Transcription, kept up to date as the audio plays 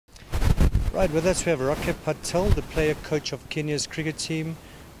Right, with us we have Rakep Patel, the player coach of Kenya's cricket team.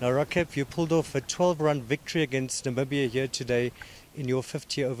 Now Rakep, you pulled off a 12-run victory against Namibia here today in your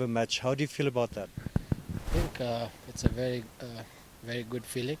 50-over match. How do you feel about that? I think it's a very good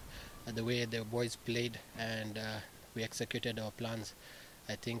feeling. The way the boys played and we executed our plans.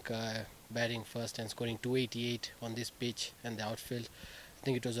 I think batting first and scoring 288 on this pitch and the outfield. I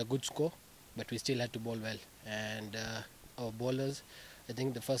think it was a good score, but we still had to bowl well. And our bowlers, I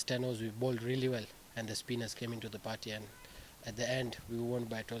think the first 10 overs we bowled really well, and the spinners came into the party. And at the end, we won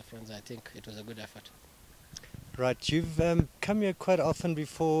by 12 runs. I think it was a good effort. Right, you've come here quite often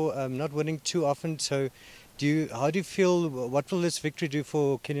before, not winning too often. So, how do you feel? What will this victory do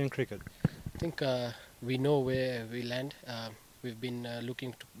for Kenyan cricket? I think we know where we land. We've been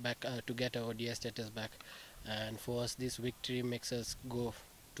looking to get our ODI status back, and for us, this victory makes us go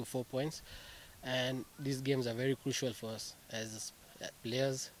to 4 points. And these games are very crucial for us as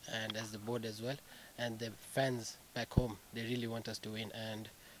players and as the board as well. And the fans back home, they really want us to win, and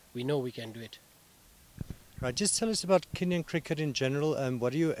we know we can do it. Right, just tell us about Kenyan cricket in general.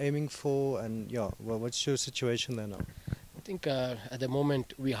 What are you aiming for? And yeah, well, what's your situation there now? I think at the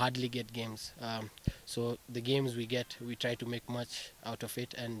moment we hardly get games. So the games we get, we try to make much out of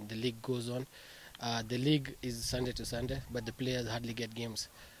it, and the league goes on. The league is Sunday to Sunday, but the players hardly get games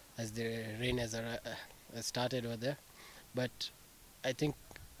as the rain has started over there. But I think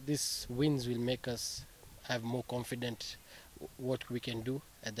these wins will make us have more confident what we can do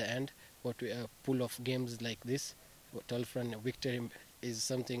at the end. What we pull off games like this, 12-run victory is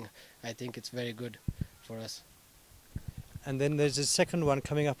something I think it's very good for us. And then there's a second one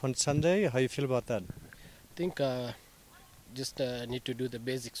coming up on Sunday. How you feel about that? I think just need to do the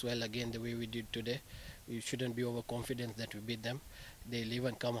basics well again the way we did today. We shouldn't be overconfident that we beat them. They'll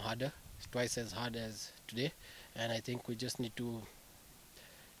even come harder, twice as hard as today. And I think we just need to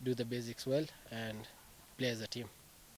do the basics well and play as a team.